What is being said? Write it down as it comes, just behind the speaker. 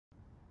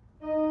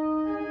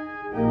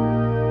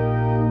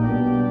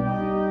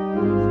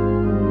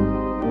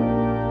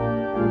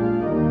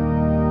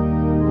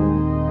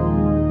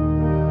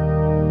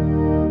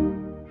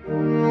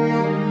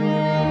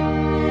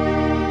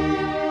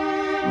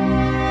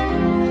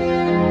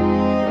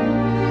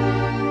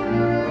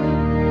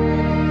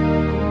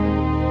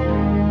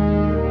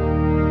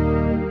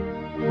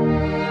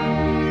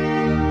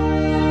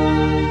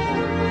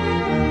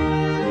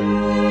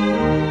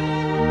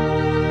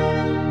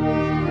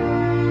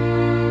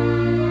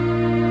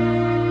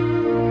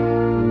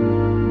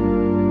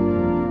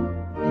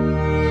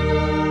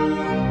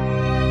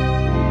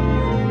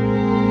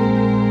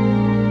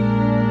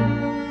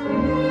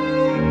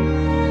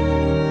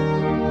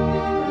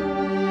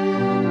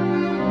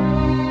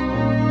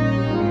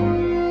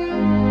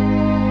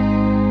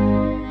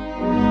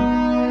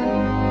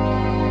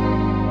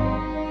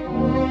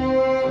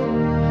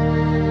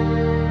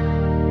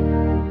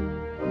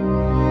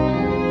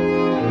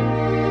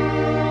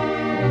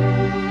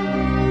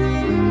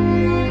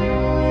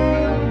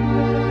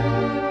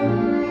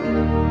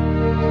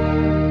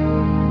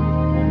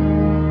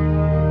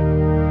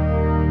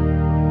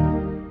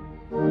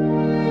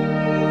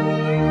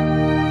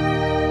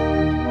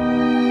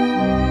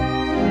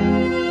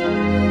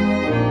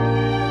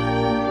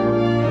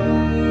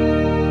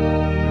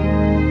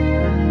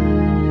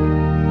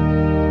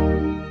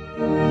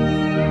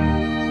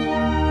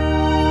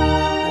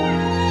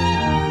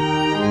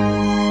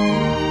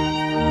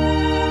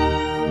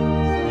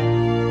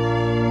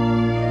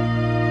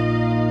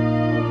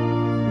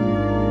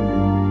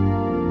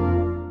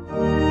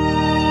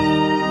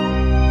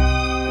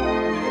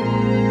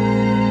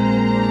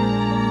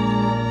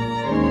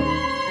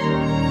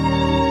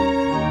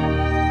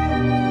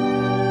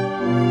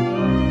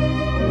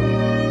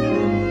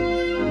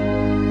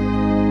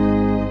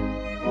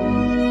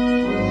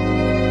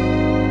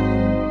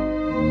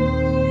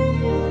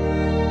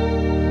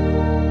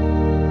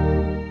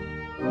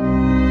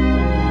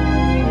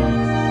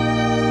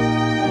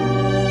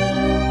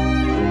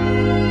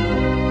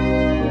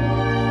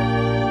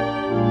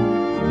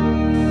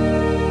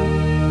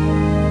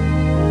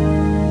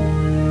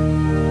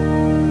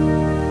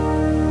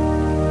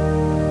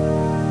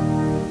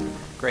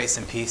Grace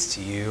and peace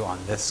to you on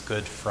this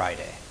Good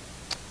Friday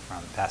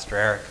from Pastor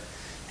Erik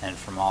and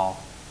from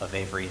all of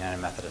Avery United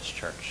Methodist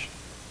Church.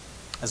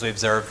 As we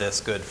observe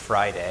this Good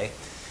Friday,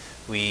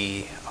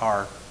 we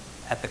are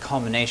at the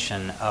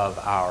culmination of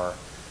our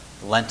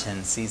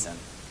Lenten season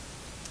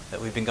that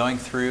we've been going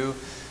through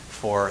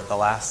for the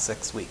last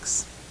 6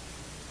 weeks.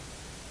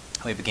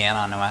 We began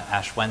on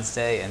Ash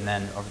Wednesday, and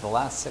then over the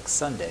last 6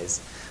 Sundays,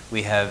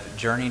 we have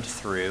journeyed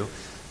through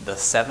the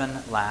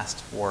 7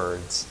 last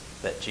words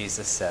that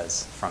Jesus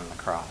says from the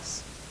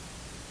cross.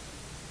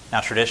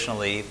 Now,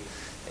 traditionally,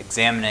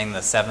 examining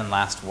the 7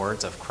 last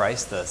words of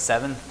Christ, the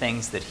 7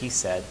 things that he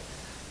said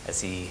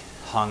as he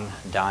hung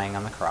dying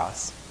on the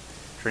cross,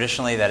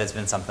 traditionally that has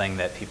been something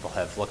that people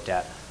have looked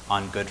at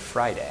on Good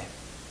Friday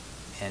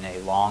in a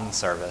long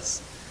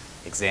service,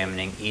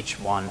 examining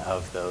each one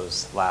of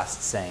those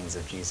last sayings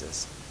of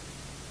Jesus.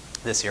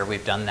 This year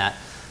we've done that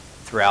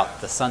throughout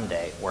the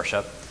Sunday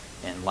worship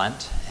in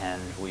Lent,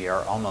 and we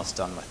are almost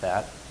done with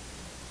that.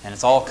 And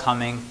it's all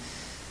coming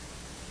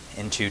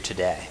into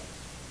today.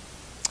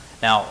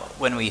 Now,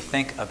 when we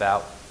think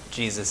about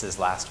Jesus'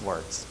 last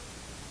words,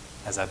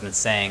 as I've been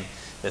saying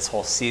this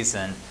whole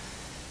season,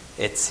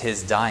 it's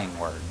his dying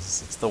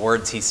words. It's the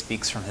words he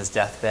speaks from his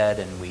deathbed,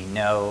 and we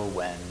know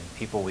when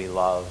people we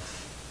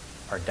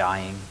love are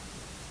dying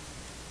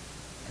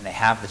and they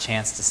have the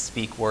chance to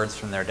speak words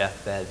from their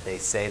deathbed, they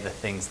say the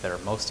things that are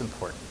most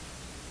important,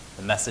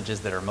 the messages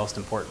that are most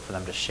important for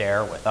them to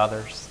share with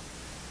others,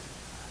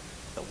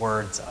 the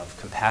words of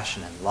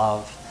compassion and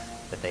love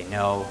that they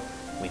know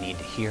we need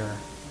to hear,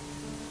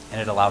 and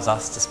it allows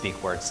us to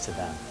speak words to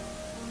them.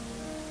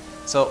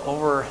 So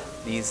over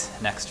these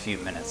next few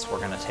minutes, we're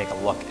going to take a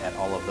look at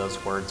all of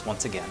those words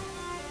once again.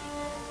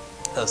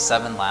 Those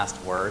 7 last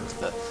words,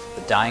 the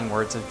dying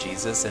words of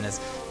Jesus, and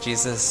as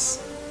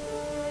Jesus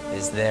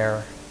is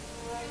there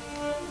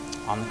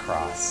on the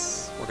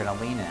cross, we're going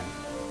to lean in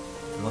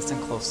and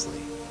listen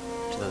closely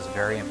to those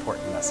very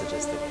important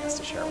messages that he has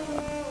to share with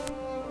us.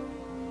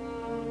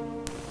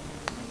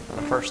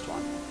 The first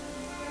one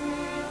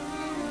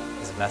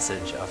is a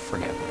message of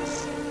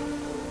forgiveness.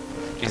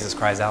 Jesus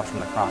cries out from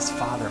the cross,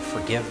 "Father,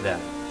 forgive them,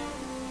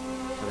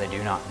 for they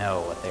do not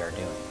know what they are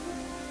doing."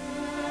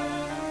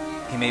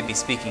 He may be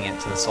speaking it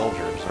to the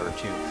soldiers or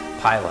to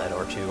Pilate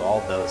or to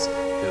all those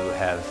who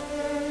have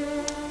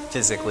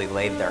physically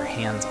laid their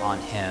hands on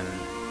him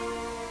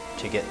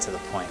to get to the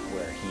point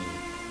where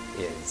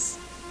he is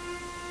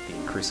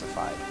being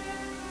crucified.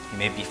 He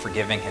may be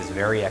forgiving his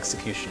very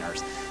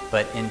executioners,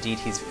 but indeed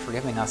he's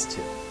forgiving us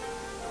too.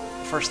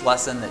 The first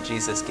lesson that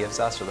Jesus gives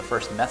us, or the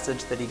first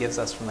message that he gives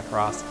us from the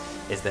cross,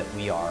 is that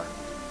we are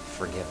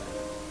forgiven.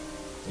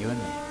 You and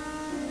me,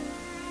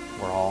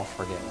 we're all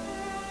forgiven.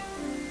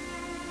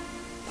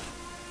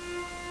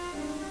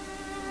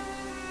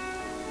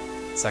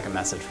 The second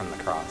message from the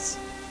cross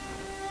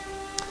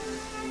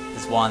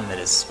is one that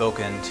is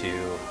spoken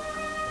to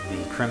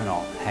the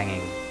criminal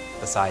hanging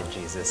beside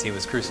Jesus. He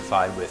was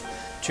crucified with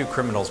 2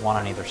 criminals, one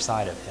on either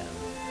side of him,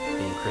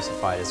 being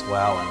crucified as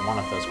well, and one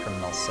of those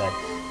criminals said,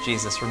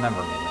 "Jesus, remember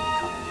me when you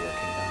come into your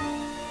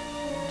kingdom."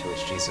 To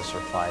which Jesus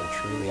replied,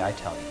 "Truly I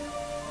tell you,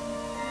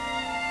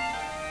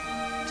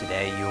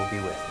 today you will be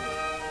with me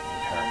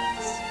in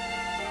paradise."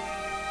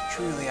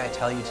 Truly I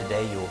tell you,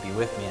 today you will be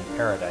with me in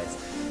paradise.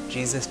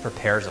 Jesus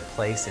prepares a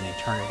place in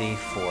eternity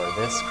for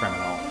this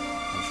criminal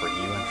and for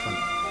you and for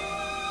me.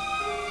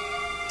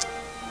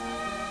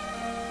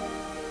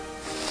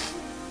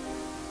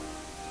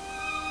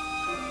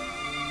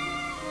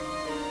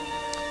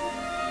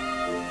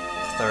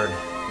 Third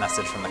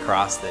message from the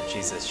cross that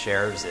Jesus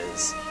shares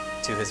is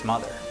to his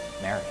mother,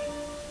 Mary,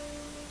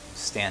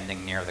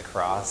 standing near the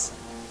cross,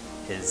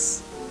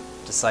 his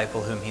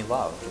disciple whom he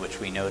loved, which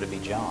we know to be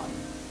John,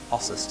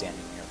 also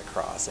standing near the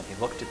cross. And he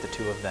looked at the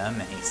 2 of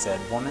them and he said,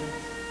 "Woman,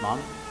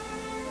 Mom,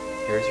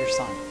 here's your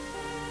son.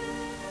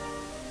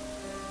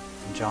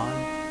 And John,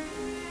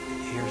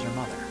 here's your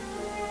mother."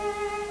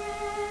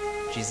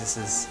 Jesus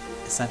is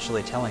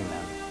essentially telling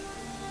them,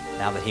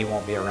 now that he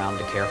won't be around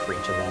to care for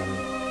each of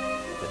them,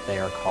 that they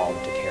are called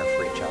to care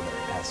for each other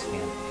as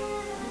family.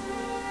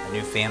 A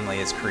new family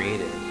is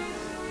created,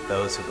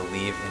 those who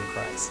believe in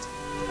Christ.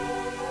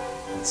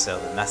 And so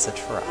the message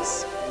for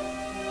us,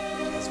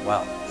 as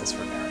well as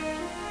for Mary and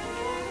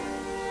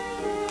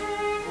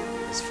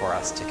John, is for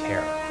us to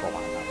care for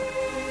one another.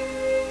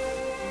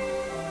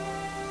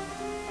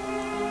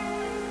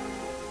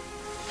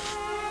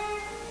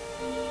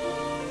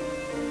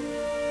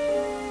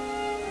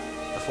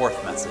 The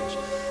fourth message,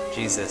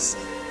 Jesus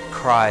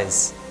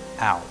cries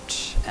out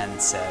and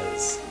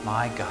says,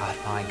 my God,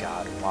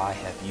 why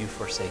have you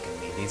forsaken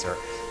me?" These are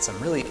some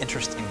really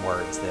interesting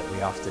words that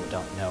we often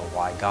don't know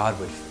why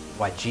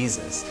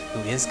Jesus, who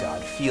is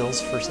God,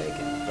 feels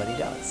forsaken, but he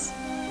does.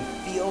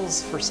 He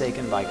feels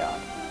forsaken by God.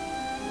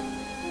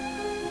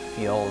 He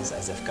feels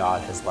as if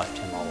God has left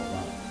him all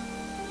alone.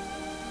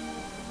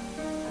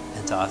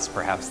 And to us,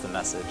 perhaps the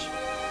message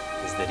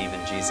is that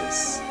even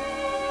Jesus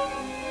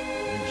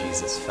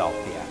felt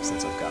the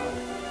absence of God.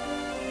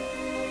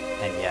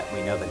 And yet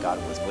we know that God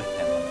was with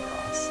him on the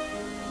cross.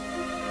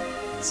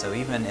 So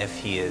even if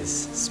he is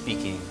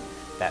speaking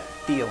that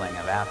feeling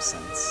of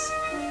absence,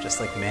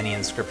 just like many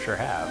in Scripture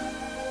have,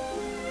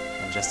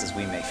 and just as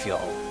we may feel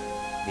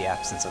the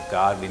absence of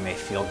God, we may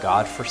feel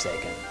God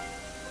forsaken.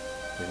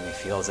 We may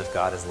feel as if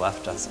God has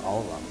left us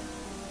all alone.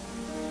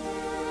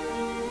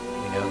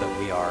 We know that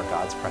we are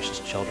God's precious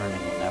children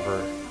and will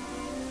never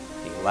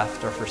be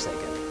left or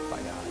forsaken by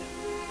God,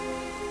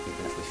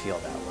 even if we feel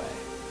that way.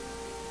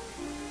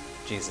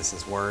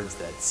 Jesus' words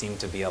that seem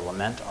to be a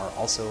lament are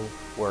also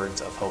words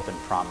of hope and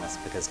promise,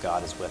 because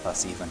God is with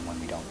us even when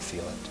we don't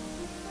feel it.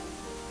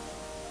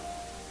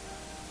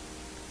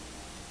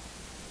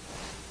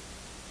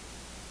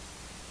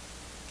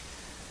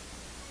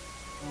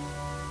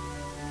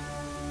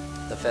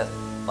 The fifth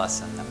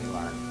lesson that we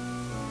learn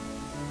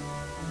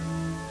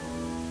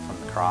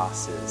from the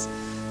cross is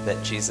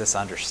that Jesus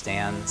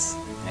understands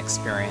and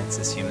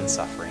experiences human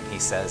suffering. He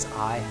says,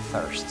 I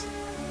thirst.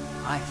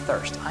 I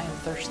thirst. I am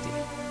thirsty.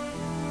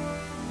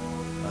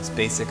 The most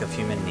basic of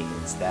human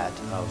needs, that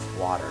of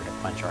water to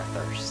quench our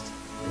thirst.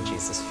 And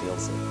Jesus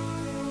feels it.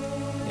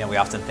 You know, we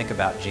often think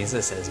about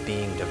Jesus as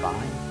being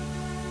divine.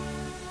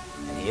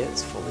 And he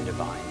is fully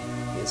divine.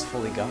 He is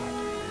fully God.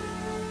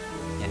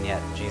 And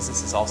yet,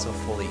 Jesus is also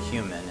fully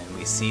human, and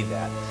we see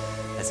that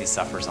as he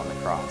suffers on the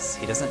cross.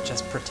 He doesn't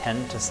just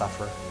pretend to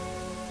suffer,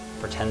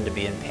 pretend to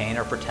be in pain,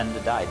 or pretend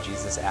to die.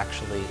 Jesus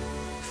actually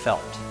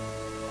felt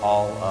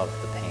all of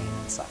the pain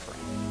and suffering,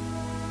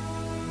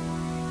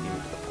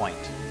 even to the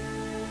point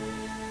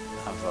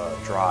of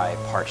a dry,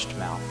 parched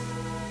mouth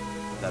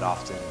that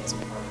often is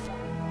part of it.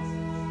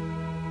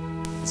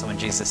 So when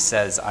Jesus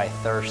says, I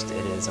thirst,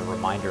 it is a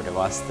reminder to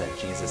us that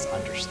Jesus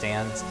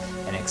understands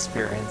and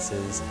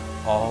experiences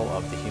all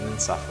of the human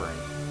suffering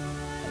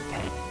and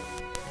pain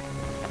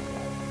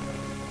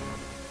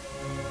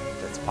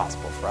that's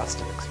possible for us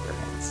to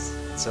experience.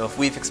 So if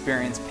we've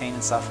experienced pain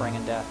and suffering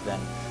and death, then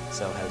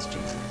so has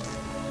Jesus.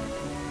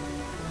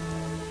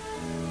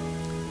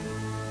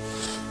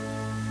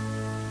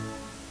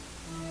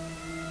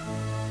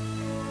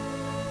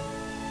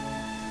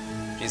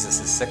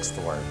 Jesus' sixth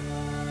word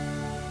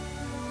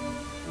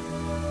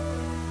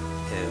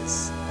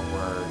is a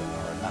word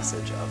or a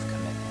message of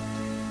commitment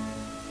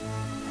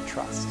and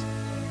trust.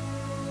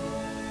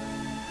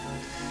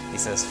 He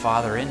says,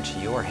 Father, into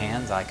your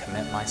hands I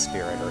commit my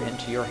spirit, or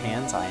into your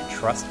hands I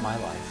entrust my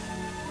life.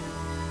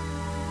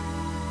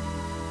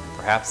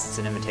 Perhaps it's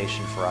an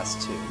invitation for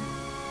us too,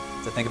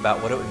 to think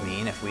about what it would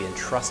mean if we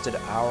entrusted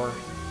our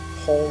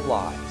whole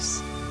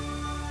lives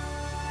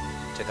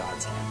to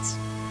God's hands.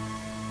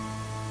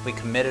 We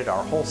committed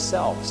our whole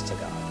selves to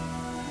God.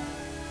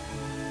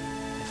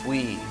 If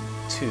we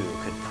too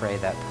could pray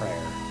that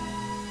prayer,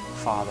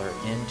 Father,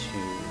 into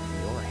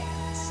your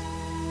hands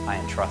I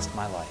entrust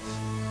my life.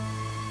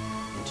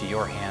 Into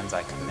your hands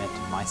I commit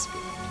my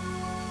spirit.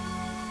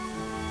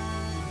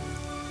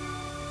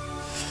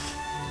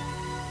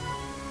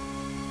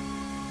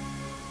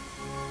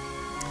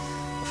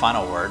 The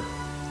final word,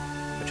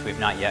 which we've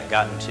not yet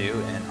gotten to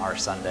in our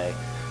Sunday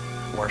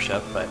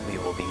worship, but we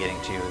will be getting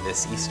to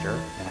this Easter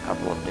in a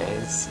couple of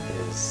days,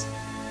 is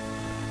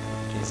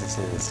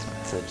Jesus'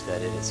 message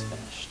that it is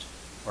finished,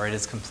 or it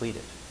is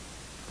completed.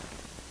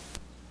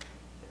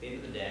 At the end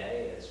of the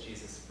day, as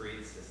Jesus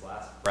breathes his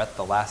last breath,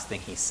 the last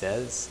thing he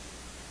says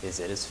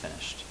is, it is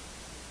finished.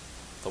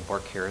 The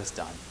work here is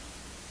done.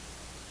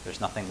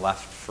 There's nothing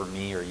left for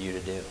me or you to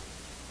do.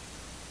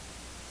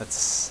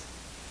 It's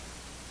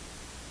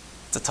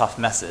a tough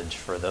message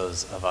for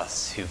those of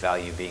us who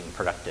value being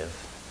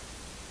productive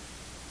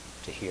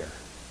to hear.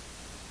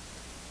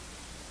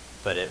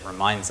 But it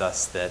reminds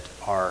us that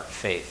our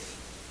faith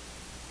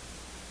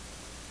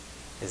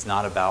is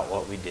not about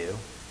what we do,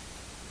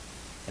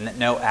 and that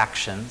no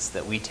actions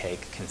that we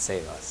take can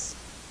save us.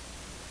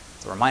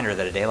 It's a reminder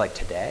that a day like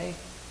today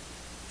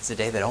is a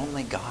day that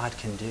only God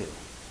can do.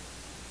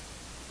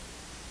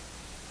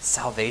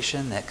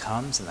 Salvation that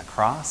comes in the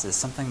cross is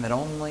something that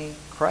only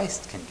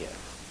Christ can give.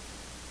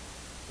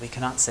 We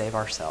cannot save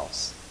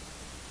ourselves.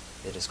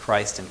 It is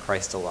Christ and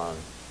Christ alone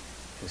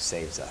who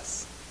saves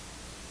us.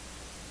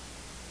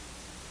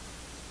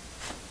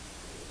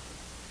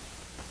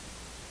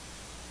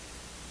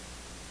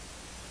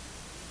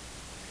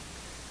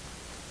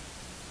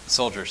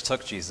 Soldiers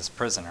took Jesus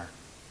prisoner.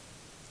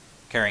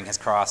 Carrying his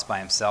cross by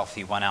himself,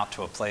 he went out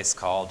to a place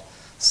called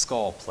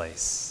Skull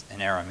Place, in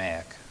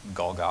Aramaic,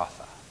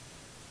 Golgotha.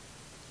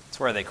 It's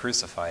where they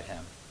crucified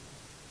him.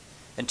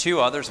 And two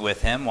others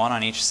with him, one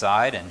on each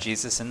side, and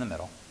Jesus in the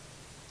middle.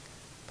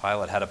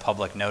 Pilate had a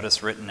public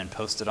notice written and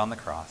posted on the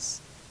cross.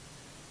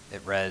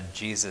 It read,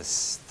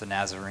 Jesus the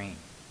Nazarene,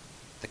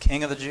 the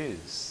King of the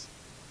Jews.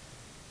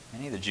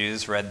 Many of the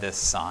Jews read this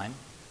sign,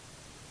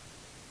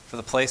 for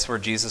the place where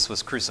Jesus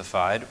was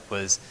crucified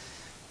was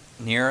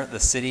near the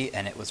city,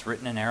 and it was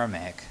written in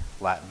Aramaic,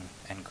 Latin,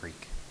 and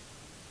Greek.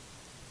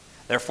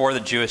 Therefore, the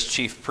Jewish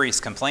chief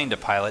priests complained to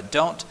Pilate,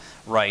 don't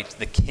write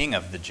the King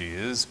of the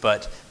Jews,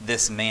 but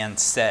this man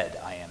said,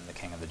 I am the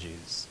King of the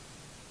Jews.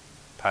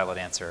 Pilate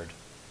answered,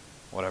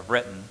 what I've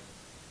written,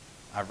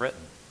 I've written.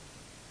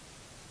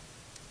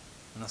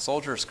 When the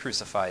soldiers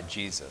crucified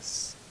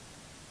Jesus,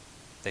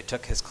 they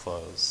took his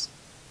clothes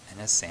and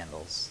his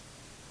sandals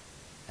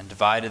and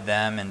divided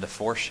them into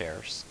 4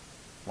 shares,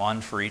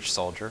 one for each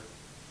soldier.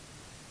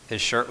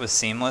 His shirt was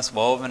seamless,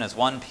 woven as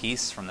one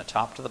piece from the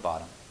top to the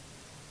bottom.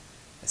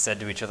 They said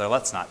to each other,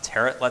 "Let's not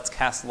tear it, let's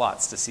cast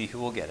lots to see who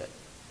will get it."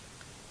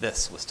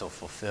 This was to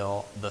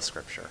fulfill the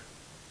scripture.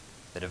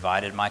 They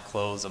divided my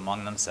clothes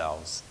among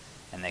themselves,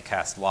 and they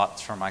cast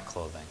lots for my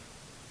clothing.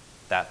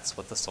 That's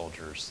what the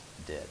soldiers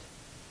did.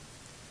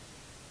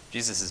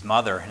 Jesus'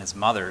 mother and his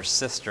mother's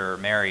sister,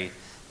 Mary,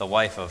 the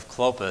wife of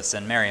Clopas,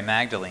 and Mary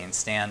Magdalene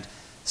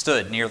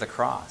stood near the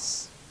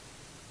cross.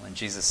 When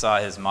Jesus saw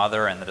his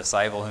mother and the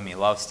disciple whom he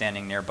loved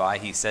standing nearby,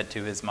 he said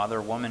to his mother,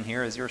 "Woman,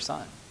 here is your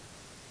son."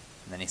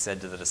 And then he said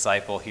to the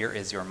disciple, "Here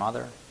is your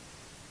mother."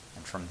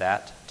 And from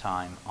that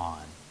time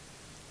on,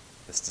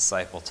 this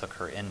disciple took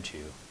her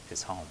into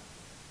his home.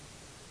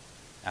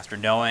 After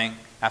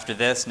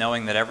this,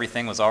 knowing that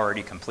everything was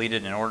already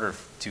completed in order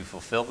to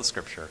fulfill the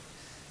scripture,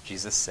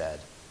 Jesus said,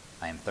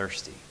 "I am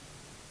thirsty."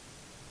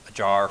 A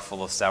jar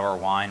full of sour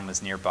wine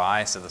was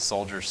nearby, so the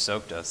soldiers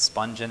soaked a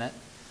sponge in it,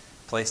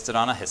 placed it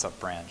on a hyssop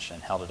branch,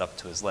 and held it up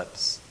to his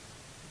lips.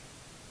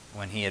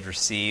 When he had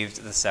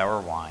received the sour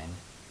wine,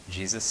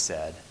 Jesus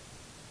said,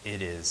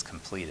 "It is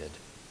completed."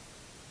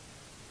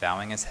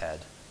 Bowing his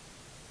head,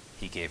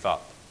 he gave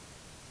up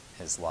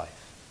his life.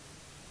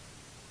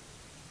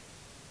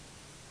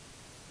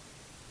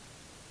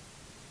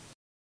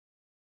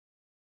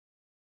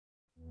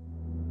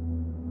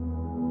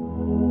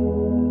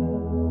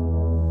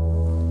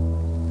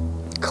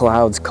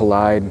 Clouds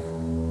collide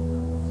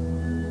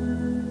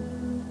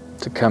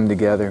to come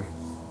together,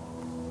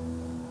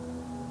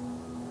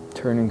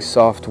 turning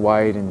soft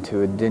white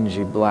into a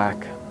dingy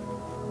black.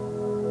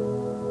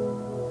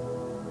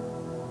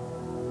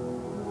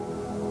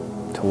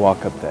 To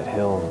walk up that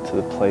hill to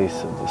the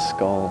place of the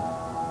skull,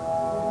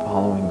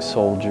 following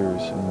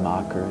soldiers and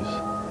mockers,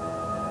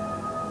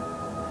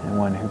 and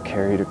one who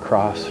carried a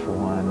cross for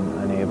one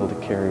unable to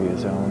carry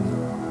his own.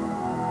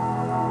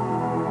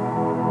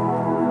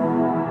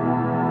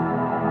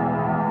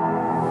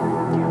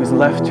 He was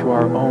left to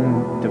our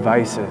own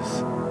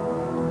devices,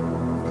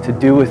 to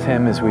do with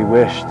him as we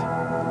wished,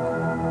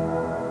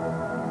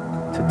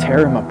 to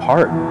tear him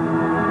apart.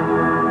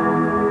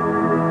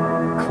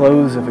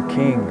 Clothes of a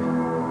king,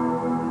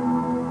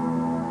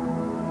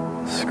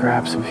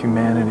 scraps of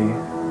humanity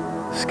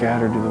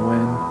scattered to the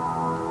wind,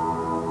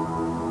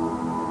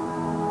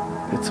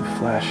 bits of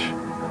flesh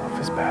off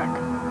his back.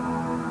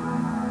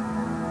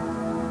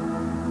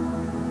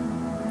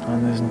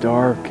 On this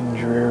dark and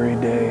dreary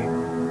day,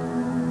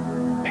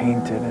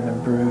 painted in a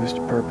bruised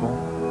purple.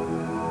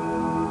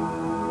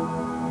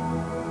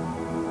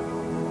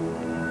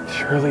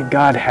 Surely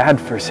God had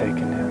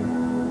forsaken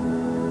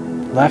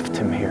him, left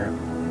him here,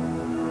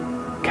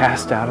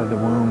 cast out of the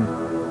womb,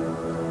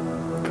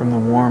 from the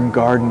warm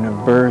garden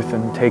of birth,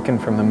 and taken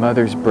from the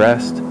mother's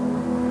breast,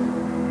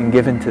 and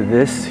given to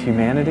this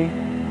humanity?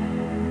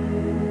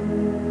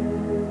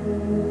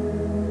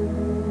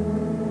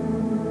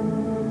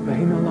 But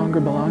he no longer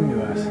belonged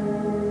to us.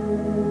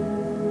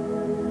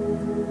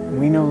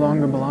 We no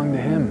longer belong to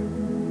him.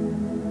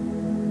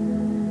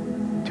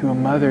 To a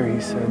mother, he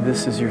said,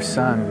 "This is your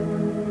son."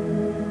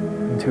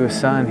 And to a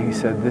son, he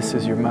said, "This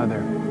is your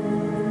mother."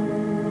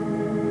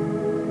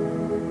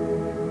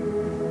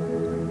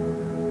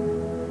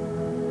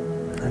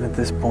 And at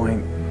this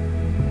point,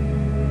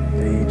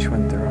 they each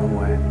went their own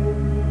way.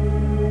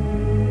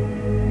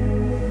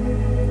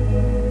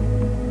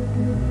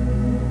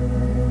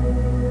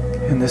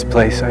 In this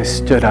place, I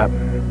stood up.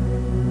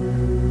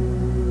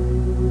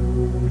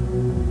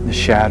 The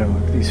shadow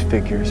of these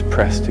figures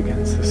pressed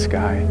against the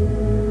sky,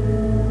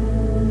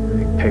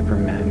 like paper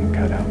men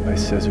cut out by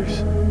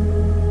scissors.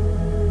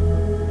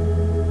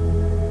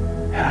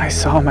 And I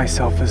saw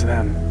myself as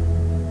them.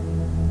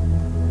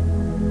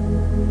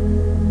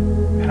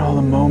 And all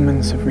the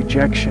moments of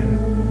rejection,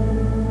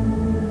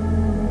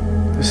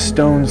 the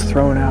stones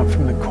thrown out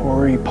from the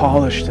quarry,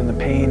 polished in the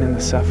pain and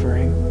the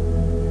suffering.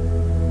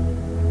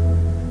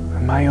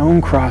 And my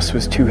own cross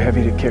was too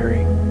heavy to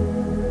carry.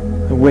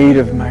 The weight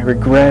of my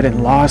regret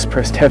and loss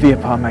pressed heavy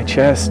upon my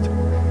chest.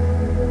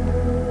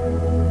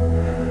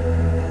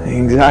 The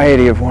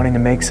anxiety of wanting to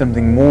make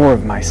something more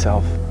of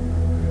myself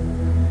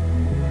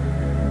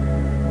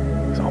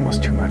was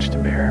almost too much to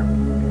bear.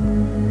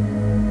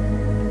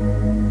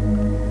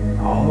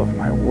 All of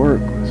my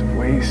work was a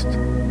waste.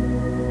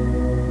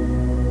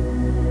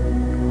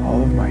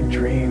 All of my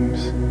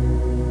dreams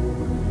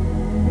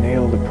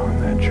nailed upon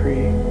that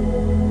tree.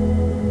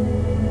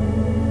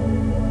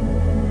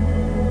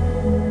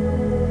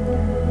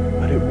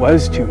 It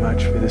was too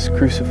much for this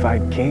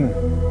crucified king,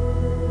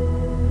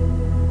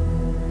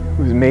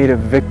 who was made a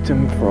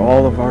victim for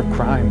all of our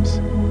crimes,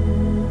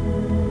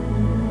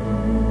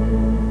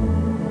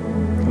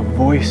 a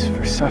voice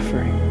for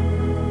suffering.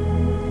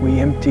 We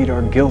emptied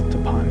our guilt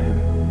upon him.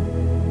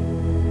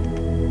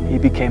 He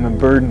became a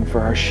burden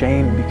for our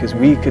shame because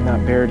we could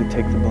not bear to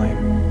take the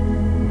blame.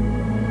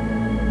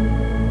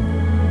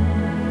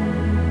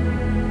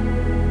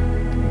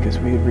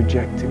 because we had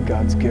rejected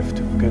God's gift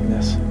of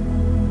goodness.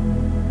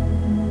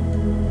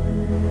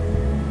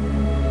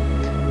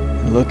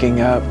 And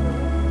looking up,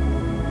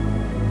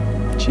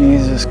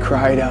 Jesus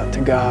cried out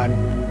to God.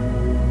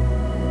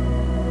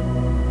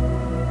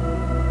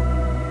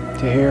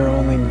 To hear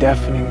only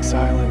deafening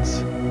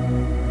silence,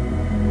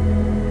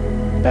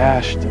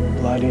 bashed and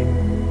bloodied,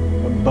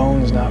 but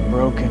bones not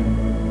broken,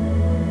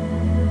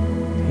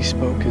 he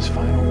spoke his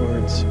final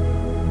words.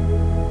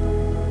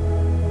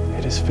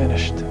 It is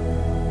finished.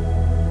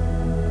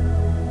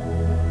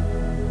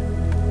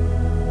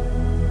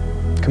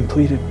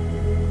 Completed.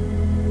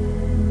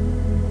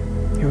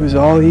 It was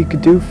all he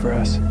could do for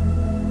us.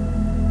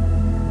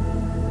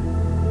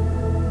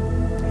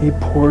 He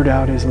poured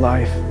out his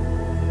life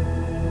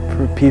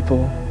for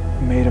people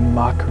who made a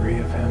mockery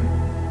of him.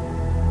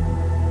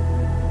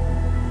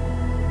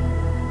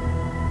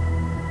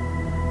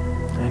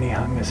 And he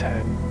hung his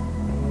head.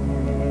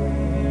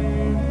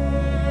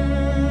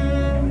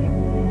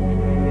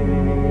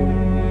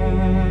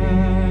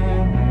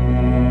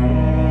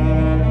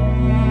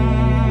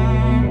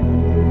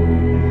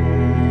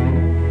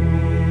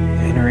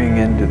 Entering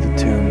into the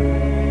tomb,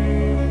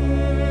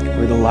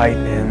 where the light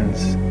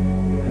ends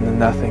and the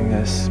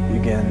nothingness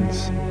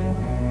begins.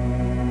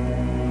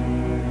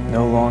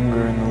 No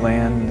longer in the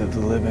land of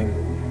the living,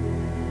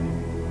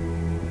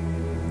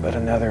 but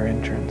another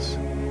entrance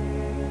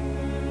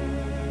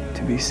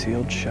to be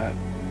sealed shut.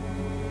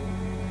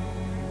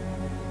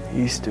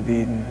 East of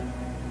Eden,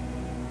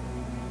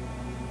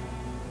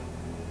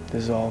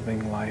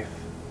 dissolving life.